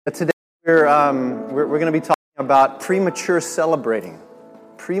Today we're going to be talking about premature celebrating.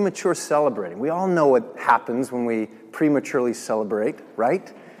 Premature celebrating. We all know what happens when we prematurely celebrate,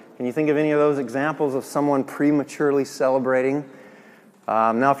 right? Can you think of any of those examples of someone prematurely celebrating?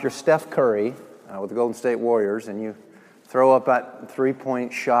 Now, if you're Steph Curry with the Golden State Warriors and you throw up that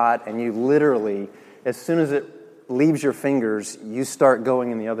three-point shot and you literally, as soon as it leaves your fingers, you start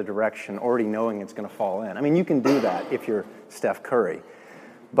going in the other direction, already knowing it's going to fall in. I mean, you can do that if you're Steph Curry.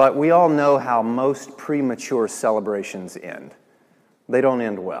 But we all know how most premature celebrations end. They don't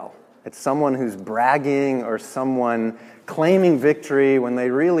end well. It's someone who's bragging or someone claiming victory when they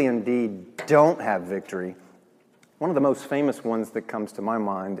really indeed don't have victory. One of the most famous ones that comes to my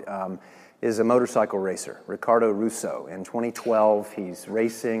mind is a motorcycle racer, Riccardo Russo. In 2012, he's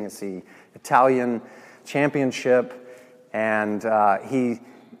racing. It's the Italian championship, and he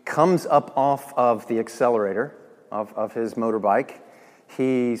comes up off of the accelerator of his motorbike.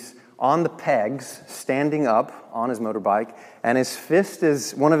 He's on the pegs, standing up on his motorbike, and his fist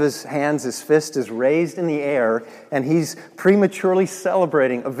is raised in the air, and he's prematurely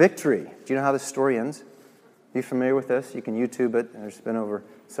celebrating a victory. Do you know how this story ends? Are you familiar with this? You can YouTube it. There's been over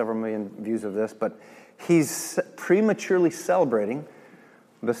several million views of this, but he's prematurely celebrating.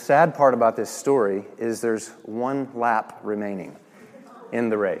 The sad part about this story is there's one lap remaining in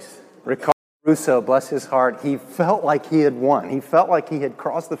the race. Riccardo Russo, bless his heart, he felt like he had won. He felt like he had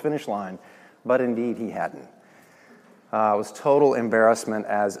crossed the finish line, but indeed he hadn't. It was total embarrassment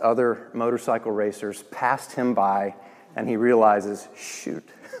as other motorcycle racers passed him by, and he realizes, shoot,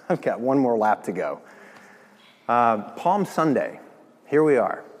 I've got one more lap to go. Palm Sunday, here we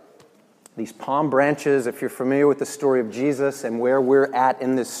are. These palm branches, if you're familiar with the story of Jesus and where we're at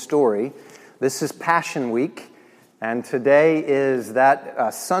in this story, this is Passion Week, and today is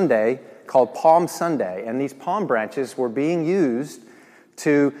that Sunday called Palm Sunday, and these palm branches were being used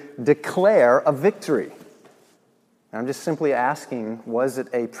to declare a victory. And I'm just simply asking, was it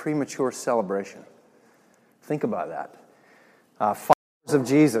a premature celebration? Think about that. Followers of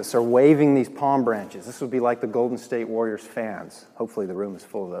Jesus are waving these palm branches. This would be like the Golden State Warriors fans. Hopefully the room is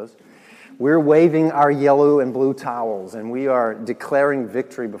full of those. We're waving our yellow and blue towels, and we are declaring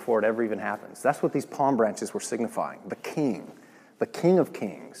victory before it ever even happens. That's what these palm branches were signifying. The King of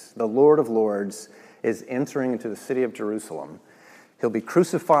Kings, the Lord of Lords, is entering into the city of Jerusalem. He'll be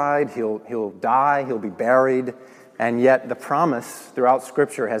crucified, he'll die, he'll be buried, and yet the promise throughout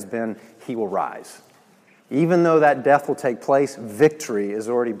Scripture has been he will rise. Even though that death will take place, victory is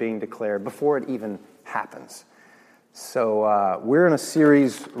already being declared before it even happens. So we're in a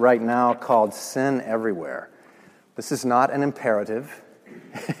series right now called Sin Everywhere. This is not an imperative.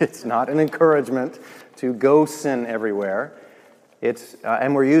 It's not an encouragement to go sin everywhere.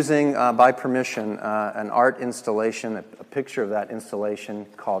 And we're using, by permission, an art installation, a picture of that installation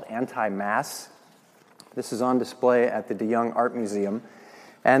called Anti-Mass. This is on display at the DeYoung Art Museum.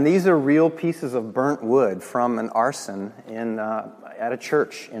 And these are real pieces of burnt wood from an arson at a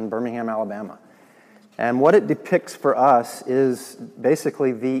church in Birmingham, Alabama. And what it depicts for us is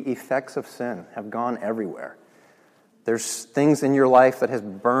basically the effects of sin have gone everywhere. There's things in your life that has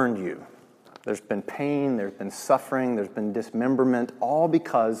burned you. There's been pain, there's been suffering, there's been dismemberment, all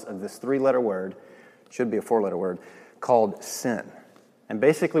because of this three-letter word, should be a four-letter word, called sin. And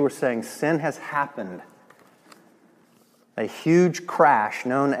basically we're saying sin has happened. A huge crash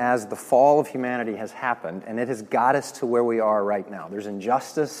known as the fall of humanity has happened, and it has got us to where we are right now. There's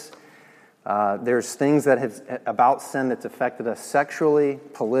injustice. There's things about sin that's affected us sexually,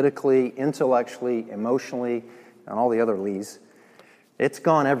 politically, intellectually, emotionally, and all the other lees. It's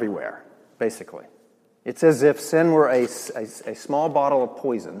gone everywhere. Basically. It's as if sin were a small bottle of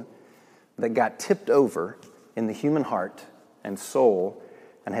poison that got tipped over in the human heart and soul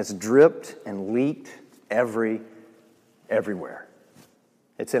and has dripped and leaked everywhere.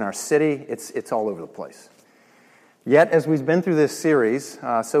 It's in our city. It's all over the place. Yet, as we've been through this series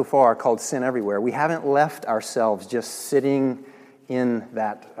so far called Sin Everywhere, we haven't left ourselves just sitting in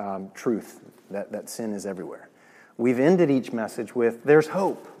that truth that sin is everywhere. We've ended each message with, there's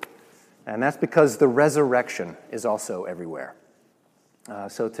hope. And that's because the resurrection is also everywhere.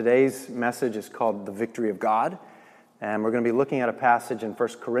 So today's message is called The Victory of God. And we're going to be looking at a passage in 1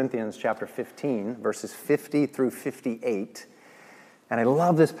 Corinthians chapter 15, verses 50 through 58. And I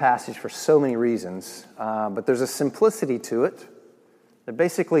love this passage for so many reasons. But there's a simplicity to it. There's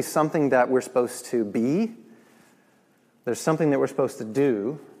basically something that we're supposed to be. There's something that we're supposed to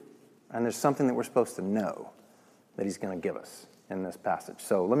do. And there's something that we're supposed to know that he's going to give us in this passage.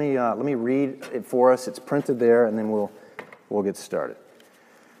 So let me read it for us. It's printed there, and then we'll get started.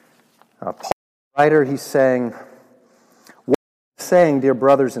 Paul, the writer, he's saying, "What saying, dear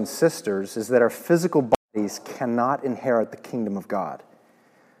brothers and sisters, is that our physical bodies cannot inherit the kingdom of God.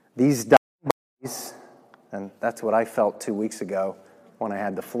 These dying bodies, and that's what I felt 2 weeks ago when I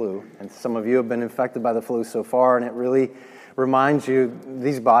had the flu, and some of you have been infected by the flu so far, and it really reminds you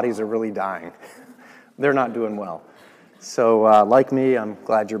these bodies are really dying. They're not doing well. So like me, I'm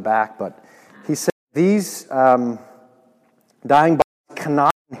glad you're back, but he said these dying bodies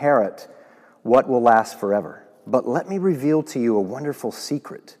cannot inherit what will last forever. But let me reveal to you a wonderful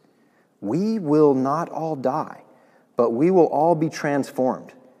secret. We will not all die, but we will all be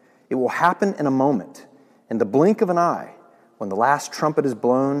transformed. It will happen in a moment, in the blink of an eye, when the last trumpet is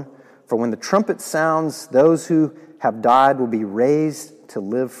blown. For when the trumpet sounds, those who have died will be raised to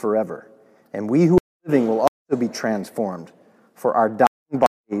live forever. And we who are living will also be transformed. For our dying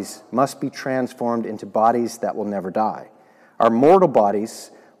bodies must be transformed into bodies that will never die. Our mortal bodies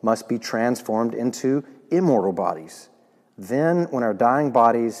must be transformed into immortal bodies. Then, when our dying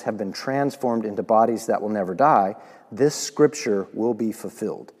bodies have been transformed into bodies that will never die, this scripture will be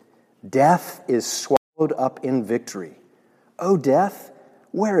fulfilled. Death is swallowed up in victory. O death,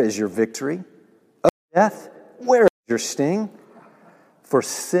 where is your victory? O death, where is your sting? For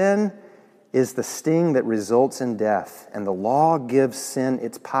sin is the sting that results in death, and the law gives sin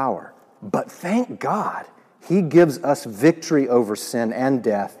its power. But thank God, He gives us victory over sin and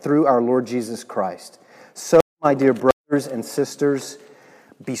death through our Lord Jesus Christ. So, my dear brothers and sisters,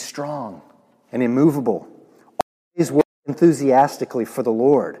 be strong and immovable. Always work enthusiastically for the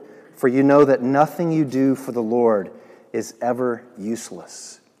Lord, for you know that nothing you do for the Lord is ever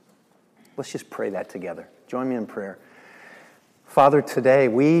useless. Let's just pray that together. Join me in prayer. Father, today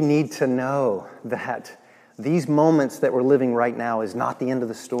we need to know that these moments that we're living right now is not the end of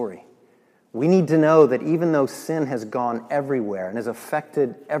the story. We need to know that even though sin has gone everywhere and has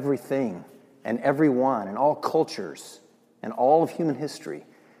affected everything and everyone and all cultures and all of human history,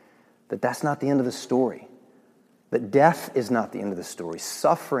 that that's not the end of the story. That death is not the end of the story.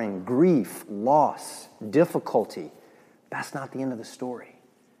 Suffering, grief, loss, difficulty, that's not the end of the story.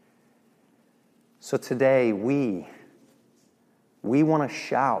 So today we want to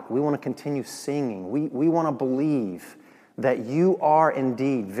shout. We want to continue singing. We want to believe that you are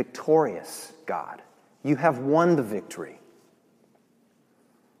indeed victorious, God. You have won the victory.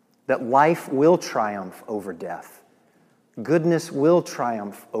 That life will triumph over death. Goodness will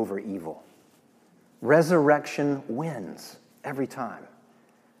triumph over evil. Resurrection wins every time.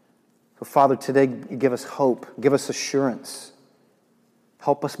 So, Father, today give us hope. Give us assurance.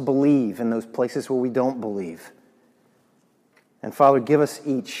 Help us believe in those places where we don't believe. And, Father, give us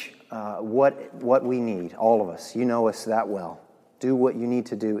each what we need, all of us. You know us that well. Do what you need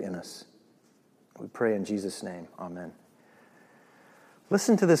to do in us. We pray in Jesus' name. Amen.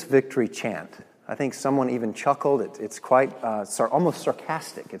 Listen to this victory chant. I think someone even chuckled. It's quite almost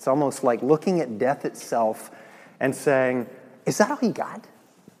sarcastic. It's almost like looking at death itself and saying, is that all you got?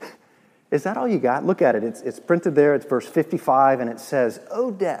 Is that all you got? Look at it. It's printed there. It's verse 55, and it says,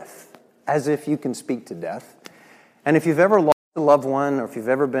 "O death," as if you can speak to death. And if you've ever lost a loved one, or if you've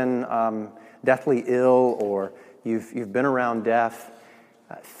ever been deathly ill, or you've been around death,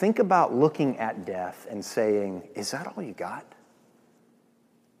 think about looking at death and saying, is that all you got?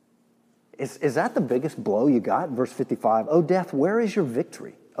 Is that the biggest blow you got? Verse 55, "O death, where is your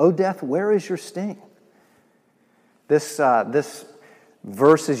victory? O death, where is your sting?" This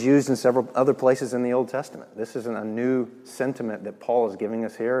verse is used in several other places in the Old Testament. This isn't a new sentiment that Paul is giving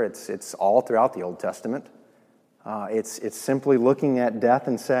us here. It's all throughout the Old Testament. It's simply looking at death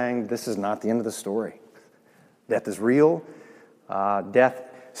and saying, this is not the end of the story. Death is real. Death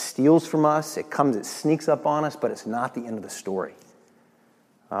steals from us. It sneaks up on us, but it's not the end of the story.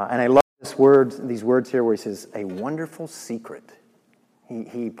 And I love these words here where he says, a wonderful secret.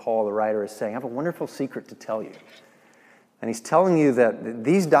 Paul, the writer, is saying, I have a wonderful secret to tell you. And he's telling you that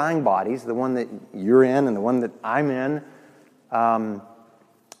these dying bodies, the one that you're in and the one that I'm in,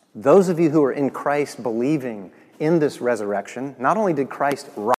 those of you who are in Christ believing in this resurrection, not only did Christ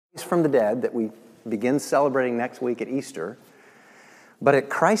rise from the dead that we begin celebrating next week at Easter, but at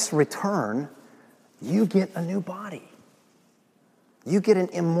Christ's return, you get a new body. You get an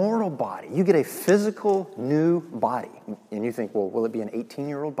immortal body. You get a physical new body. And you think, well, will it be an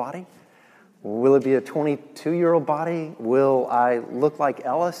 18-year-old body? Will it be a 22-year-old body? Will I look like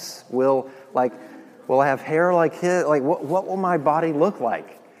Ellis? Will I have hair like his? Like, what will my body look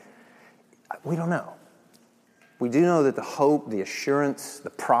like? We don't know. We do know that the hope, the assurance, the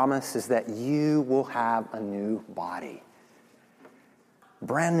promise is that you will have a new body.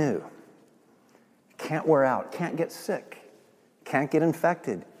 Brand new. Can't wear out. Can't get sick. Can't get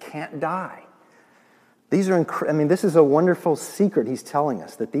infected. Can't die. This is a wonderful secret he's telling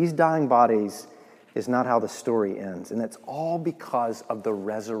us, that these dying bodies is not how the story ends. And it's all because of the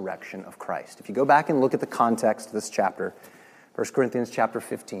resurrection of Christ. If you go back and look at the context of this chapter, 1 Corinthians chapter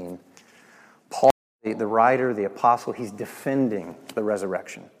 15, Paul, the writer, the apostle, he's defending the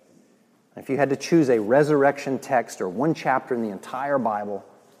resurrection. If you had to choose a resurrection text or one chapter in the entire Bible,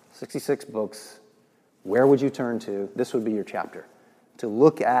 66 books, where would you turn to? This would be your chapter. To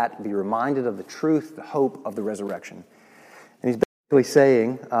look at, be reminded of the truth, the hope of the resurrection. And he's basically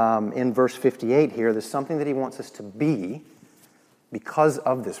saying in verse 58 here, there's something that he wants us to be because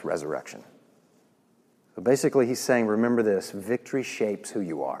of this resurrection. So basically he's saying, remember this, victory shapes who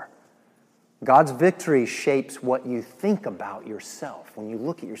you are. God's victory shapes what you think about yourself when you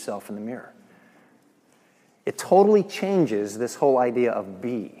look at yourself in the mirror. It totally changes this whole idea of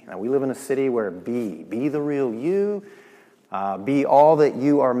be. Now, we live in a city where be the real you, be all that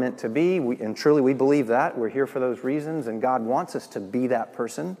you are meant to be, and truly we believe that. We're here for those reasons, and God wants us to be that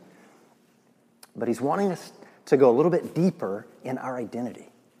person. But he's wanting us to go a little bit deeper in our identity.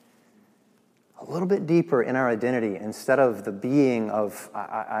 A little bit deeper in our identity instead of the being of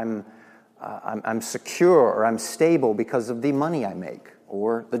I'm secure or I'm stable because of the money I make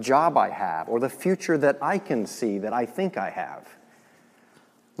or the job I have or the future that I can see that I think I have.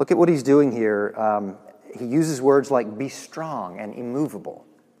 Look at what he's doing here. He uses words like be strong and immovable.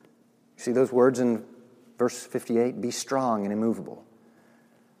 You see those words in verse 58? Be strong and immovable.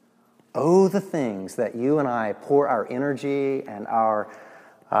 Oh, the things that you and I pour our energy and our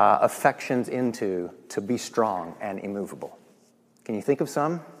affections into to be strong and immovable. Can you think of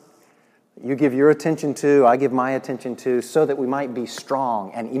some? You give your attention to, I give my attention to, so that we might be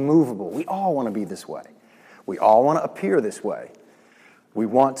strong and immovable. We all want to be this way. We all want to appear this way. We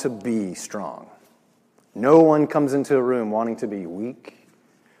want to be strong. No one comes into a room wanting to be weak.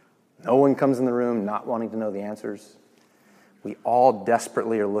 No one comes in the room not wanting to know the answers. We all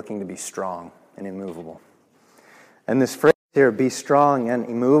desperately are looking to be strong and immovable. And this phrase here, be strong and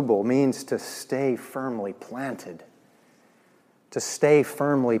immovable, means to stay firmly planted. To stay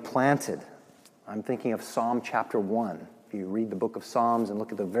firmly planted. I'm thinking of Psalm chapter 1. If you read the book of Psalms and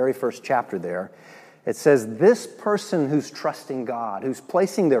look at the very first chapter there, it says, this person who's trusting God, who's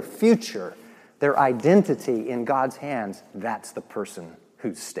placing their future, their identity in God's hands, that's the person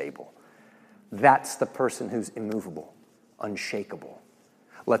who's stable. That's the person who's immovable, unshakable.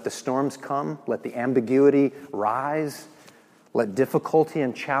 Let the storms come, let the ambiguity rise, let difficulty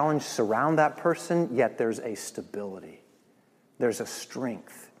and challenge surround that person, yet there's a stability. There's a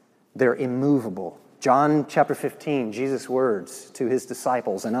strength. They're immovable. John chapter 15, Jesus' words to his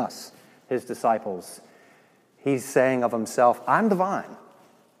disciples and us, his disciples. He's saying of himself, I'm the vine.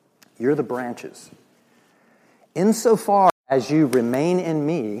 You're the branches. Insofar as you remain in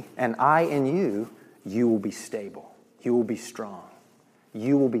me and I in you, you will be stable. You will be strong.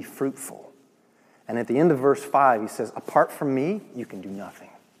 You will be fruitful. And at the end of verse 5, he says, apart from me, you can do nothing.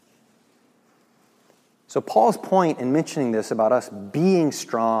 So Paul's point in mentioning this about us being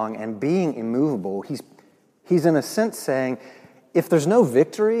strong and being immovable, he's in a sense saying, if there's no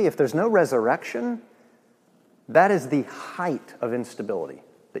victory, if there's no resurrection, that is the height of instability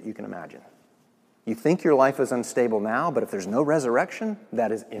that you can imagine. You think your life is unstable now, but if there's no resurrection,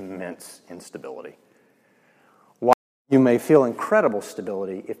 that is immense instability. While you may feel incredible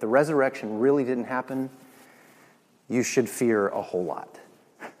stability, if the resurrection really didn't happen, you should fear a whole lot.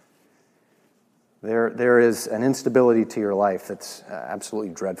 There is an instability to your life that's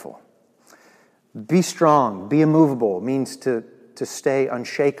absolutely dreadful. Be strong, be immovable means to stay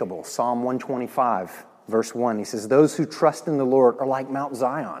unshakable. Psalm 125, verse 1, he says, those who trust in the Lord are like Mount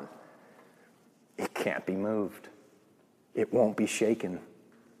Zion. It can't be moved. It won't be shaken.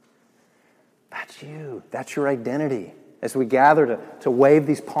 That's you. That's your identity. As we gather to wave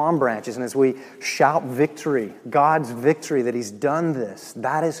these palm branches and as we shout victory, God's victory that he's done this,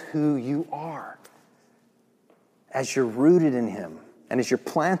 that is who you are. As you're rooted in him and as you're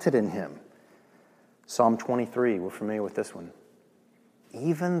planted in him. Psalm 23, we're familiar with this one.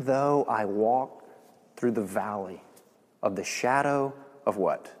 Even though I walk through the valley of the shadow of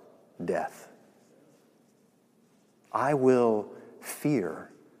what? Death. I will fear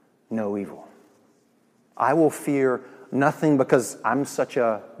no evil. I will fear nothing because I'm such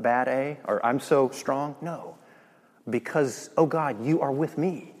a bad A or I'm so strong. No, because, oh God, you are with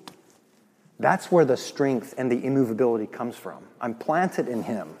me. That's where the strength and the immovability comes from. I'm planted in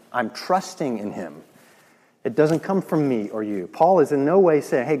him. I'm trusting in him. It doesn't come from me or you. Paul is in no way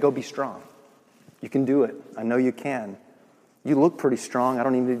saying, hey, go be strong. You can do it. I know you can. You look pretty strong. I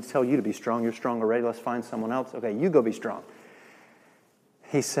don't even need to tell you to be strong. You're strong already. Let's find someone else. Okay, you go be strong.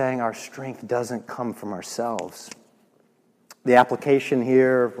 he's saying our strength doesn't come from ourselves. The application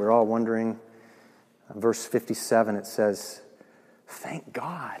here, we're all wondering, verse 57, it says, thank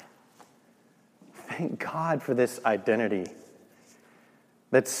God. Thank God for this identity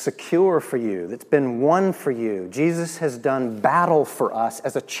that's secure for you, that's been won for you. Jesus has done battle for us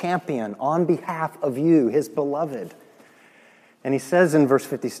as a champion on behalf of you, his beloved. And he says in verse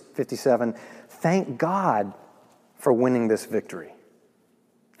 57, thank God for winning this victory.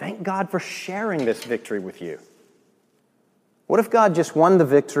 Thank God for sharing this victory with you. What if God just won the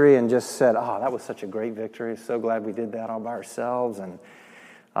victory and just said, oh, that was such a great victory. So glad we did that all by ourselves. And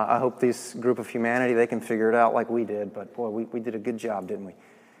I hope this group of humanity, they can figure it out like we did. But boy, we did a good job, didn't we?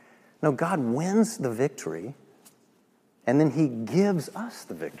 No, God wins the victory, and then he gives us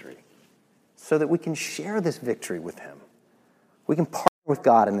the victory so that we can share this victory with him. We can partner with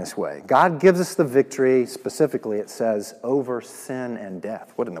God in this way. God gives us the victory, specifically it says, over sin and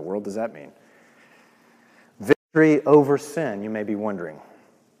death. What in the world does that mean? Victory over sin, you may be wondering.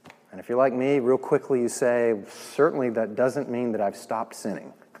 And if you're like me, real quickly you say, certainly that doesn't mean that I've stopped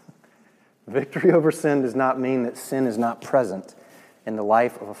sinning. Victory over sin does not mean that sin is not present in the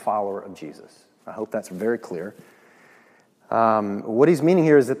life of a follower of Jesus. I hope that's very clear. What he's meaning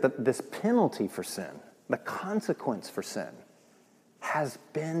here is that this penalty for sin, the consequence for sin, has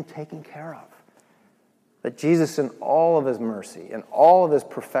been taken care of. That Jesus, in all of his mercy and all of his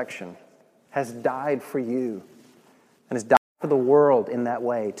perfection, has died for you and has died for the world in that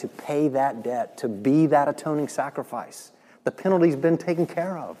way to pay that debt, to be that atoning sacrifice. The penalty's been taken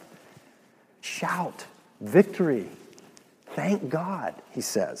care of. Shout, victory. Thank God, he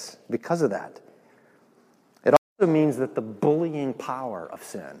says, because of that. It also means that the bullying power of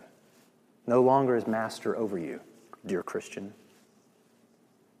sin no longer is master over you, dear Christian.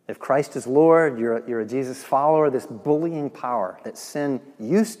 If Christ is Lord, you're a Jesus follower, this bullying power that sin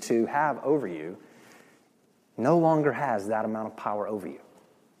used to have over you no longer has that amount of power over you.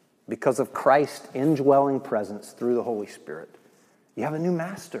 Because of Christ's indwelling presence through the Holy Spirit, you have a new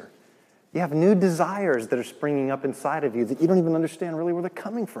master. You have new desires that are springing up inside of you that you don't even understand really where they're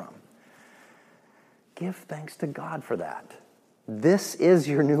coming from. Give thanks to God for that. This is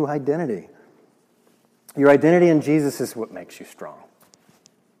your new identity. Your identity in Jesus is what makes you strong.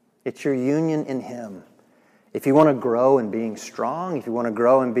 It's your union in him. If you want to grow in being strong, if you want to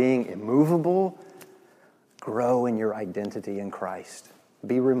grow in being immovable, grow in your identity in Christ.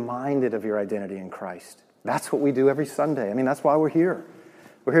 Be reminded of your identity in Christ. That's what we do every Sunday. I mean, that's why we're here.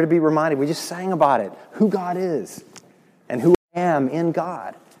 We're here to be reminded. We just sang about it, who God is and who I am in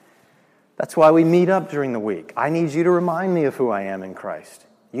God. That's why we meet up during the week. I need you to remind me of who I am in Christ.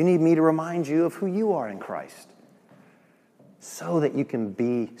 You need me to remind you of who you are in Christ so that you can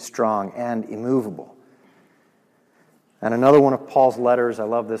be strong and immovable. And another one of Paul's letters, I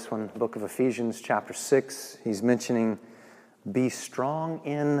love this one, book of Ephesians, chapter 6. He's mentioning, be strong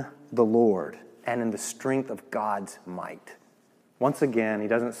in the Lord and in the strength of God's might. Once again, he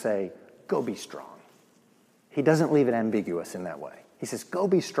doesn't say, go be strong. He doesn't leave it ambiguous in that way. He says, go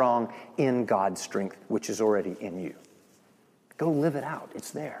be strong in God's strength, which is already in you. Go live it out.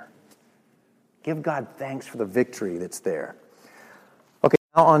 It's there. Give God thanks for the victory that's there. Okay,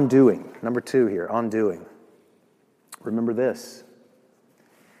 now on doing. Number 2 here, on doing. Remember this.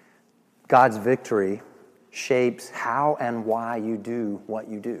 God's victory shapes how and why you do what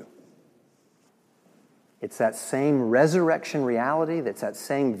you do. It's that same resurrection reality, that's that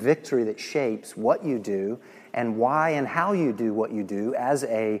same victory that shapes what you do and why and how you do what you do as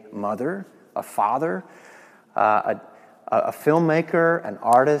a mother, a father, a filmmaker, an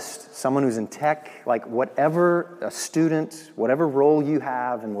artist, someone who's in tech, like whatever, a student, whatever role you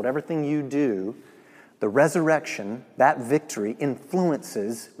have and whatever thing you do, the resurrection, that victory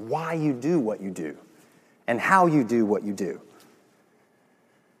influences why you do what you do and how you do what you do.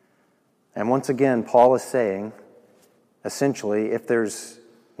 And once again, Paul is saying, essentially, if there's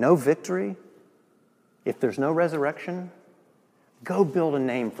no victory, if there's no resurrection, go build a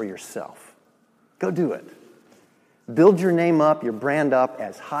name for yourself. Go do it. Build your name up, your brand up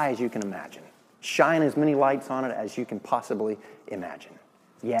as high as you can imagine. Shine as many lights on it as you can possibly imagine.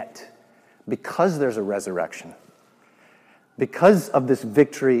 Yet, because there's a resurrection, because of this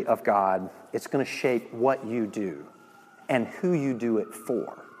victory of God, it's going to shape what you do and who you do it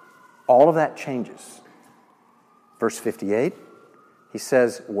for. All of that changes. Verse 58, he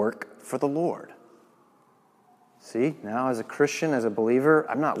says, work for the Lord. See, now as a Christian, as a believer,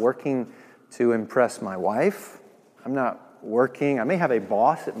 I'm not working to impress my wife. I'm not working, I may have a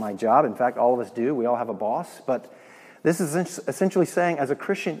boss at my job. In fact, all of us do. We all have a boss. But this is essentially saying, as a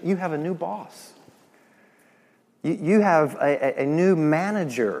Christian, you have a new boss. You have a new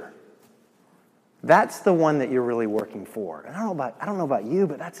manager. That's the one that you're really working for. And I don't know about you,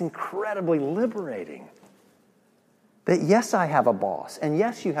 but that's incredibly liberating. That yes, I have a boss, and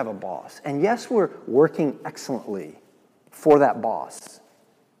yes, you have a boss, and yes, we're working excellently for that boss.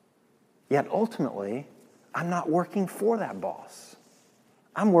 Yet ultimately, I'm not working for that boss.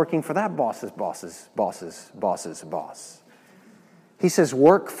 I'm working for that boss's boss. He says,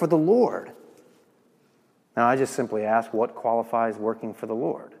 work for the Lord. Now, I just simply ask, what qualifies working for the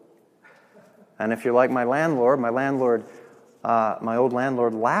Lord? And if you're like my old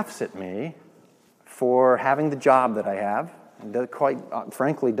landlord laughs at me for having the job that I have, and quite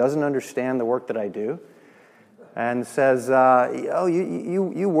frankly doesn't understand the work that I do, and says,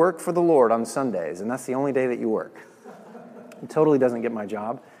 you work for the Lord on Sundays, and that's the only day that you work. He totally doesn't get my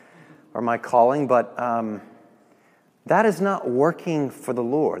job or my calling, but that is not working for the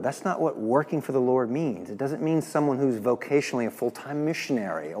Lord. That's not what working for the Lord means. It doesn't mean someone who's vocationally a full-time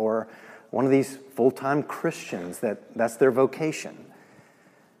missionary or one of these full-time Christians, that's their vocation.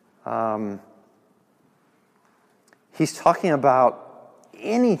 He's talking about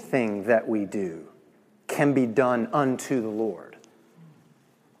anything that we do can be done unto the Lord.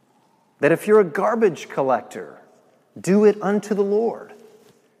 That if you're a garbage collector, do it unto the Lord.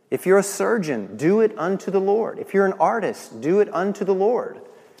 If you're a surgeon, do it unto the Lord. If you're an artist, do it unto the Lord.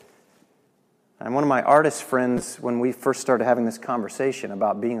 And one of my artist friends, when we first started having this conversation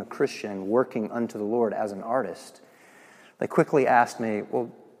about being a Christian, working unto the Lord as an artist, they quickly asked me,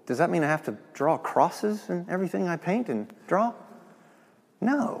 well, does that mean I have to draw crosses in everything I paint and draw?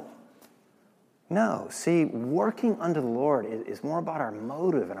 No. See, working unto the Lord is more about our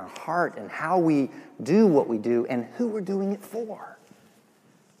motive and our heart and how we do what we do and who we're doing it for.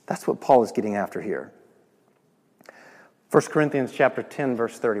 That's what Paul is getting after here. 1 Corinthians chapter 10,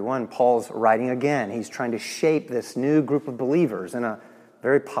 verse 31, Paul's writing again. He's trying to shape this new group of believers in a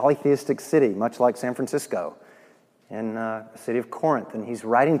very polytheistic city, much like San Francisco, in the city of Corinth. And he's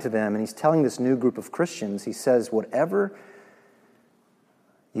writing to them, and he's telling this new group of Christians, he says, whatever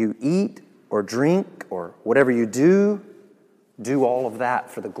you eat or drink or whatever you do all of that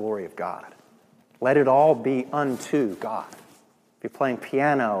for the glory of God. Let it all be unto God. If you're playing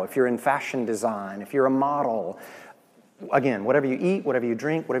piano, if you're in fashion design, if you're a model, again, whatever you eat, whatever you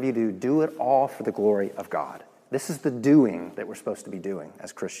drink, whatever you do it all for the glory of God. This is the doing that we're supposed to be doing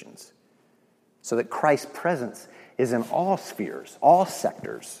as Christians. So that Christ's presence is in all spheres, all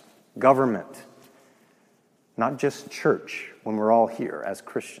sectors, government, not just church when we're all here as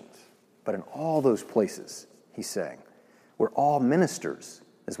Christians, but in all those places, he's saying. We're all ministers,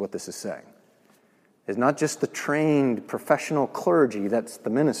 is what this is saying. It's not just the trained professional clergy that's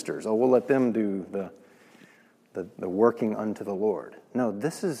the ministers. Oh, we'll let them do the working unto the Lord. No,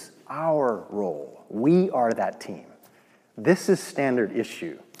 this is our role. We are that team. This is standard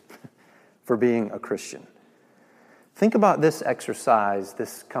issue for being a Christian. Think about this exercise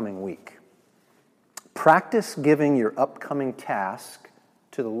this coming week. Practice giving your upcoming task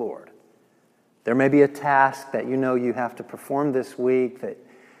to the Lord. There may be a task that you know you have to perform this week that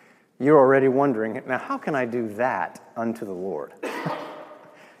you're already wondering, now how can I do that unto the Lord?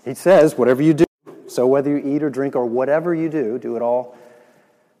 He says, whatever you do, so whether you eat or drink or whatever you do it all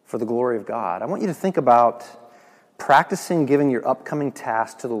for the glory of God. I want you to think about practicing giving your upcoming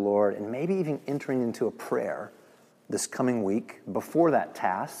task to the Lord and maybe even entering into a prayer this coming week before that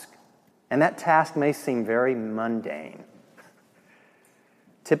task. And that task may seem very mundane.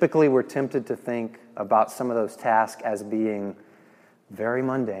 Typically, we're tempted to think about some of those tasks as being very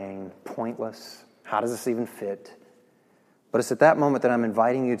mundane, pointless. How does this even fit? But it's at that moment that I'm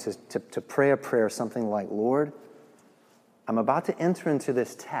inviting you to pray a prayer, something like, Lord, I'm about to enter into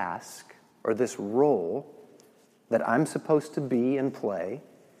this task or this role that I'm supposed to be and play,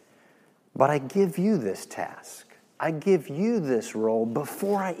 but I give you this task. I give you this role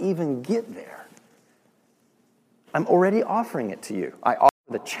before I even get there. I'm already offering it to you. I offer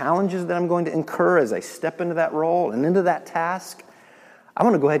the challenges that I'm going to incur as I step into that role and into that task. I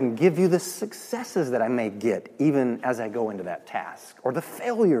want to go ahead and give you the successes that I may get even as I go into that task, or the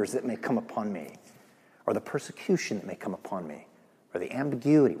failures that may come upon me, or the persecution that may come upon me, or the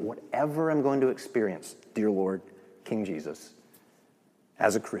ambiguity, whatever I'm going to experience, dear Lord, King Jesus,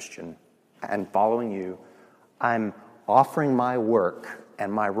 as a Christian and following you, I'm offering my work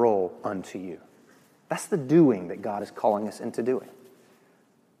and my role unto you. That's the doing that God is calling us into doing.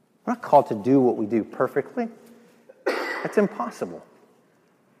 We're not called to do what we do perfectly. That's impossible.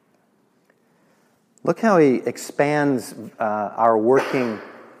 Look how he expands our working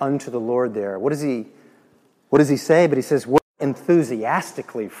unto the Lord there. What does he say? But he says, work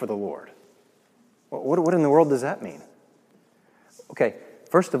enthusiastically for the Lord. What in the world does that mean? Okay,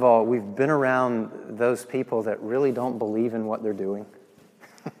 first of all, we've been around those people that really don't believe in what they're doing.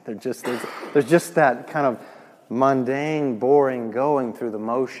 There's just that kind of mundane, boring, going through the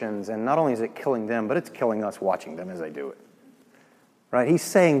motions, and not only is it killing them, but it's killing us watching them as they do it. Right? He's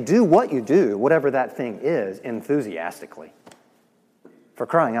saying, do what you do, whatever that thing is, enthusiastically. For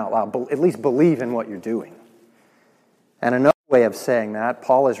crying out loud, at least believe in what you're doing. And another way of saying that,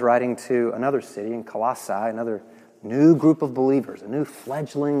 Paul is writing to another city in Colossae, another new group of believers, a new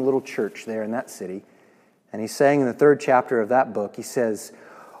fledgling little church there in that city. And he's saying in the 3rd chapter of that book, he says,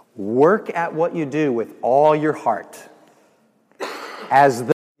 work at what you do with all your heart, as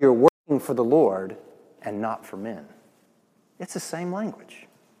though you're working for the Lord and not for men. It's the same language.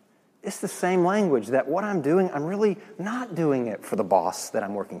 It's the same language that what I'm doing, I'm really not doing it for the boss that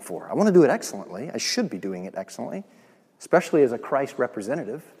I'm working for. I want to do it excellently. I should be doing it excellently, especially as a Christ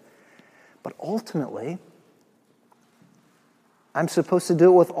representative. But ultimately, I'm supposed to do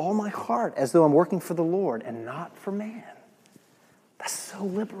it with all my heart, as though I'm working for the Lord and not for man. That's so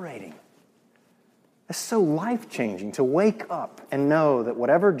liberating. That's so life-changing to wake up and know that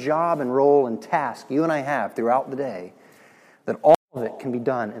whatever job and role and task you and I have throughout the day, that all of it can be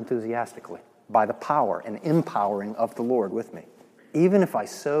done enthusiastically by the power and empowering of the Lord with me. Even if I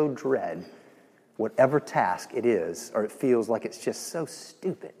so dread whatever task it is, or it feels like it's just so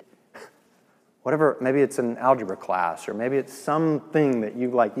stupid. Whatever, maybe it's an algebra class, or maybe it's something that you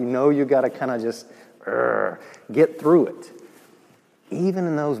got to kind of just get through it. Even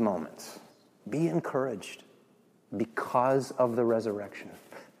in those moments, be encouraged because of the resurrection,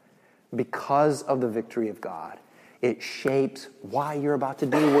 because of the victory of God. It shapes why you're about to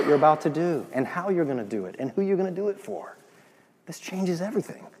do what you're about to do, and how you're going to do it, and who you're going to do it for. This changes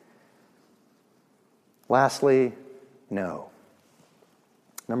everything. Lastly, no.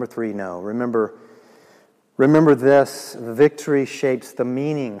 Number 3, no. Remember this, victory shapes the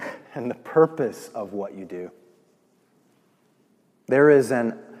meaning and the purpose of what you do. There is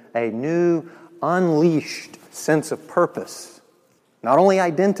a new, unleashed sense of purpose. Not only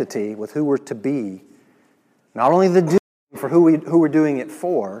identity with who we're to be, not only the doing for who we're doing it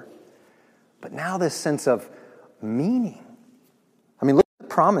for, but now this sense of meaning. I mean, look at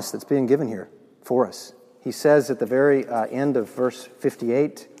the promise that's being given here for us. He says at the very end of verse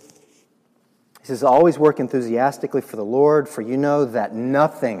 58, he says, always work enthusiastically for the Lord, for you know that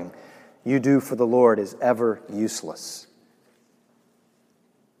nothing you do for the Lord is ever useless.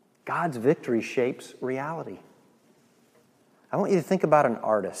 God's victory shapes reality. I want you to think about an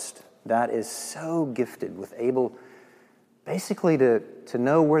artist that is so gifted with able basically to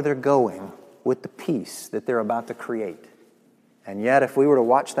know where they're going with the piece that they're about to create. And yet, if we were to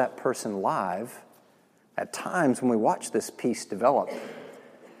watch that person live, at times when we watch this piece develop,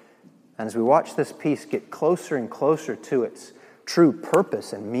 and as we watch this piece get closer and closer to its true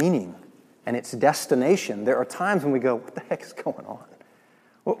purpose and meaning and its destination, there are times when we go, what the heck is going on?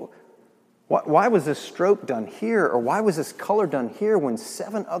 Why was this stroke done here? Or why was this color done here when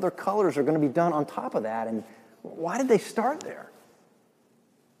 7 other colors are going to be done on top of that? And why did they start there?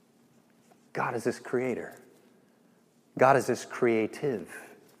 God is this creator. God is this creative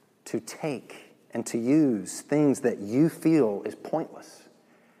to take and to use things that you feel is pointless.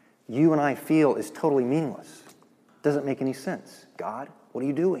 You and I feel is totally meaningless. Doesn't make any sense. God, what are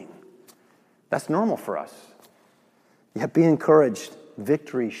you doing? That's normal for us. Yet be encouraged.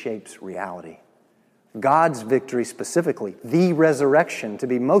 Victory shapes reality. God's victory specifically, the resurrection to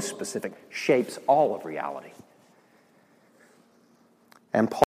be most specific, shapes all of reality.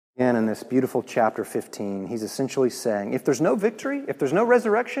 And Paul, again, in this beautiful chapter 15, he's essentially saying, if there's no victory, if there's no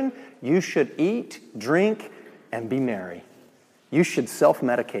resurrection, you should eat, drink, and be merry. You should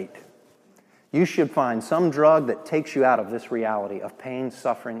self-medicate. You should find some drug that takes you out of this reality of pain,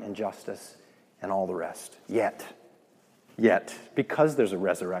 suffering, injustice, and all the rest. Yet, because there's a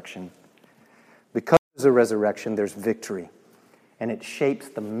resurrection, there's victory. And it shapes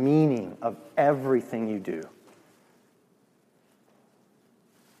the meaning of everything you do.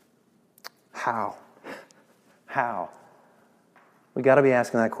 How? We got to be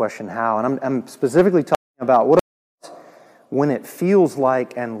asking that question, how? And I'm specifically talking about what when it feels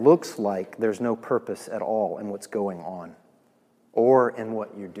like and looks like there's no purpose at all in what's going on or in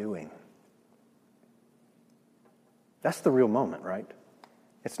what you're doing. That's the real moment, right?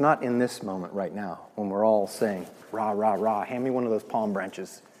 It's not in this moment right now when we're all saying, rah, rah, rah, hand me one of those palm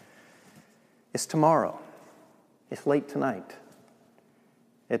branches. It's tomorrow. It's late tonight.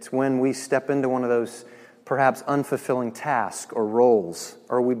 It's when we step into one of those perhaps unfulfilling tasks or roles,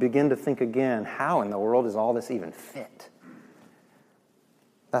 or we begin to think again, how in the world does all this even fit?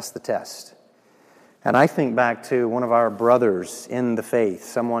 That's the test. And I think back to one of our brothers in the faith,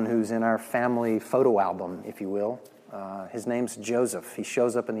 someone who's in our family photo album, if you will. His name's Joseph. He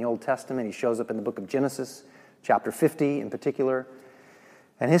shows up in the Old Testament. He shows up in the book of Genesis, chapter 50 in particular.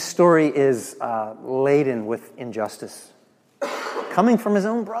 And his story is laden with injustice, coming from his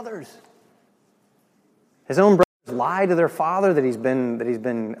own brothers. His own brothers lie to their father that he's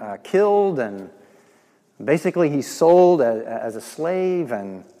been killed, and basically he's sold as a slave,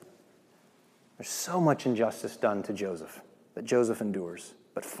 and there's so much injustice done to Joseph that Joseph endures.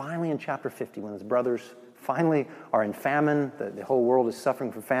 But finally in chapter 50, when his brothers finally are in famine, the whole world is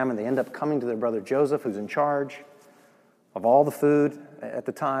suffering from famine, they end up coming to their brother Joseph, who's in charge of all the food at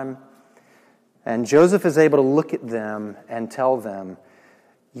the time. And Joseph is able to look at them and tell them,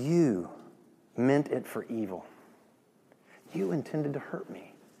 "You meant it for evil. You intended to hurt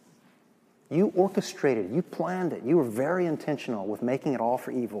me. You orchestrated, you planned it. You were very intentional with making it all for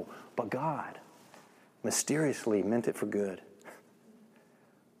evil. But God mysteriously meant it for good."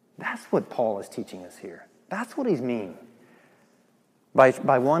 That's what Paul is teaching us here. That's what he's meaning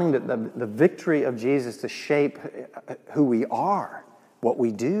by wanting the victory of Jesus to shape who we are, what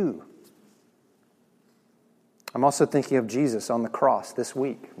we do. I'm also thinking of Jesus on the cross this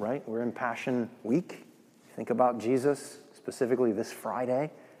week, right? We're in Passion Week. Think about Jesus, specifically this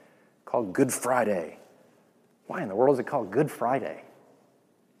Friday, called Good Friday. Why in the world is it called Good Friday?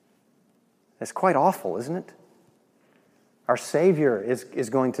 It's quite awful, isn't it? Our Savior is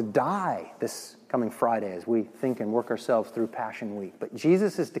going to die this coming Friday as we think and work ourselves through Passion Week. But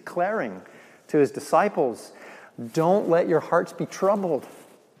Jesus is declaring to his disciples, don't let your hearts be troubled.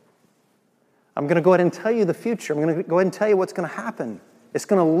 I'm going to go ahead and tell you the future. I'm going to go ahead and tell you what's going to happen. It's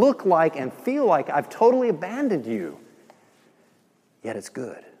going to look like and feel like I've totally abandoned you. Yet it's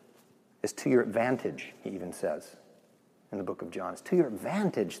good. It's to your advantage, he even says in the book of John. It's to your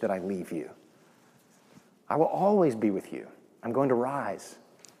advantage that I leave you. I will always be with you. I'm going to rise.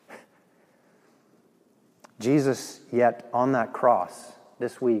 Jesus, yet on that cross,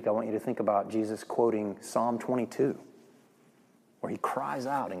 this week, I want you to think about Jesus quoting Psalm 22, where he cries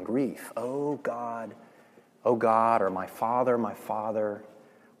out in grief, oh God, or my Father,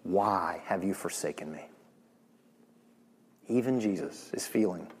 why have you forsaken me?" Even Jesus is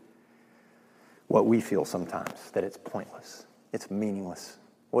feeling what we feel sometimes, that it's pointless, it's meaningless.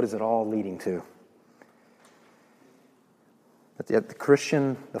 What is it all leading to? But yet the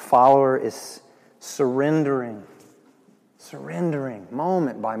Christian, the follower, is surrendering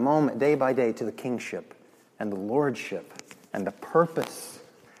moment by moment, day by day, to the kingship and the lordship and the purpose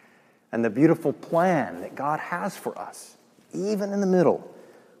and the beautiful plan that God has for us, even in the middle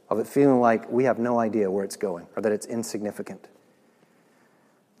of it feeling like we have no idea where it's going or that it's insignificant.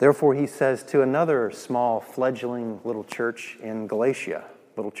 Therefore, he says to another small, fledgling little church in Galatia,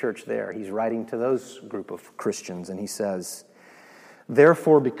 little church there, he's writing to those group of Christians, and he says,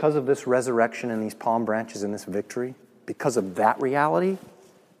 therefore, because of this resurrection and these palm branches and this victory, because of that reality,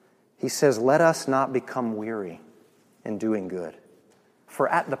 he says, let us not become weary in doing good. For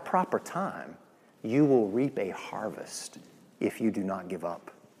at the proper time, you will reap a harvest if you do not give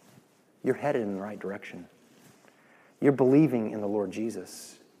up. You're headed in the right direction. You're believing in the Lord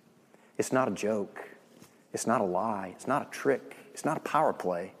Jesus. It's not a joke. It's not a lie. It's not a trick. It's not a power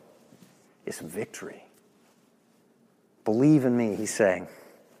play. It's victory. Believe in me, he's saying.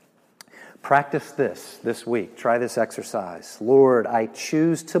 Practice this week. Try this exercise. Lord, I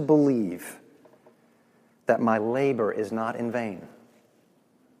choose to believe that my labor is not in vain.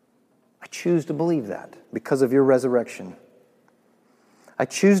 I choose to believe that because of your resurrection. I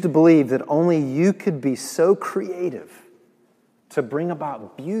choose to believe that only you could be so creative to bring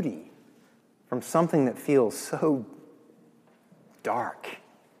about beauty from something that feels so dark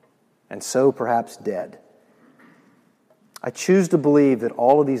and so perhaps dead. I choose to believe that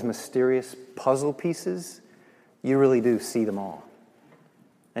all of these mysterious puzzle pieces, you really do see them all.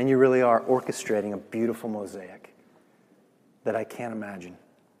 And you really are orchestrating a beautiful mosaic that I can't imagine.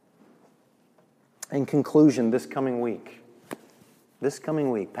 In conclusion, this coming week,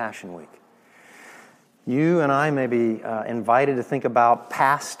 Passion Week, you and I may be invited to think about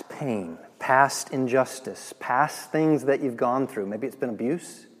past pain, past injustice, past things that you've gone through. Maybe it's been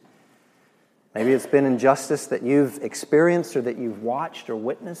abuse. Maybe it's been injustice that you've experienced or that you've watched or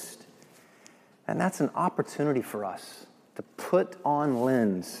witnessed. And that's an opportunity for us to put on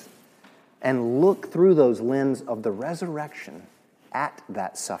lens and look through those lens of the resurrection at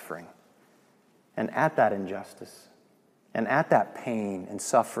that suffering and at that injustice and at that pain and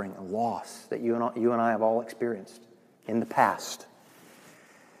suffering and loss that you and I have all experienced in the past.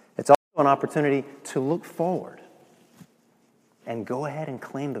 It's also an opportunity to look forward and go ahead and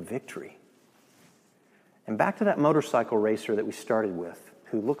claim the victory And back to that motorcycle racer that we started with,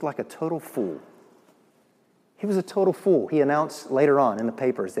 who looked like a total fool. He was a total fool. He announced later on in the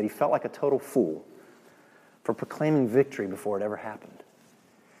papers that he felt like a total fool for proclaiming victory before it ever happened.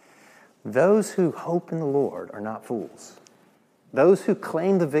 Those who hope in the Lord are not fools. Those who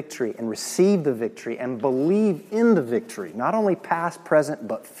claim the victory and receive the victory and believe in the victory, not only past, present,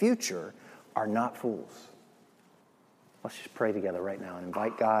 but future, are not fools. Let's just pray together right now and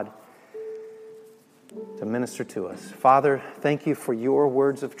invite God to minister to us. Father, thank you for your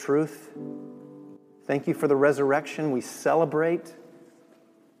words of truth. Thank you for the resurrection we celebrate.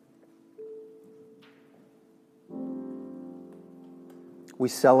 We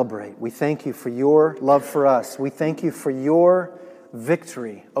celebrate. We thank you for your love for us. We thank you for your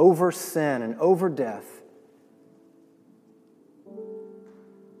victory over sin and over death.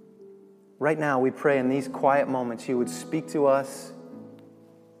 Right now, we pray in these quiet moments you would speak to us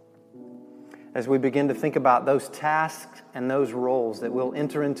as we begin to think about those tasks and those roles that we'll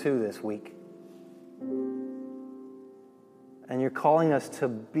enter into this week. And you're calling us to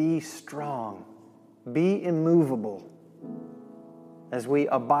be strong, be immovable, as we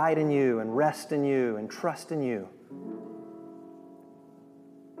abide in you and rest in you and trust in you.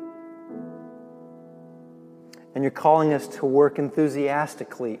 And you're calling us to work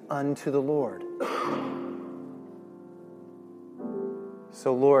enthusiastically unto the Lord.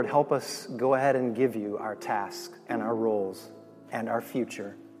 So, Lord, help us go ahead and give you our tasks and our roles and our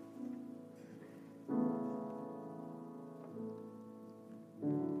future.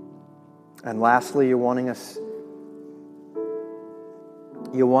 And lastly, you're wanting us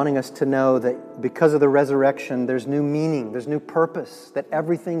to know that because of the resurrection, there's new meaning, there's new purpose, that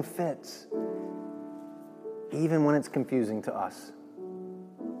everything fits, even when it's confusing to us.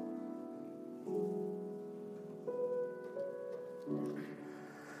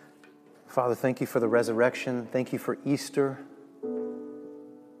 Father, thank you for the resurrection. Thank you for Easter.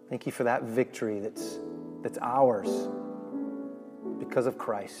 Thank you for that victory that's ours because of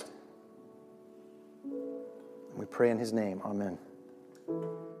Christ. We pray in His name. Amen.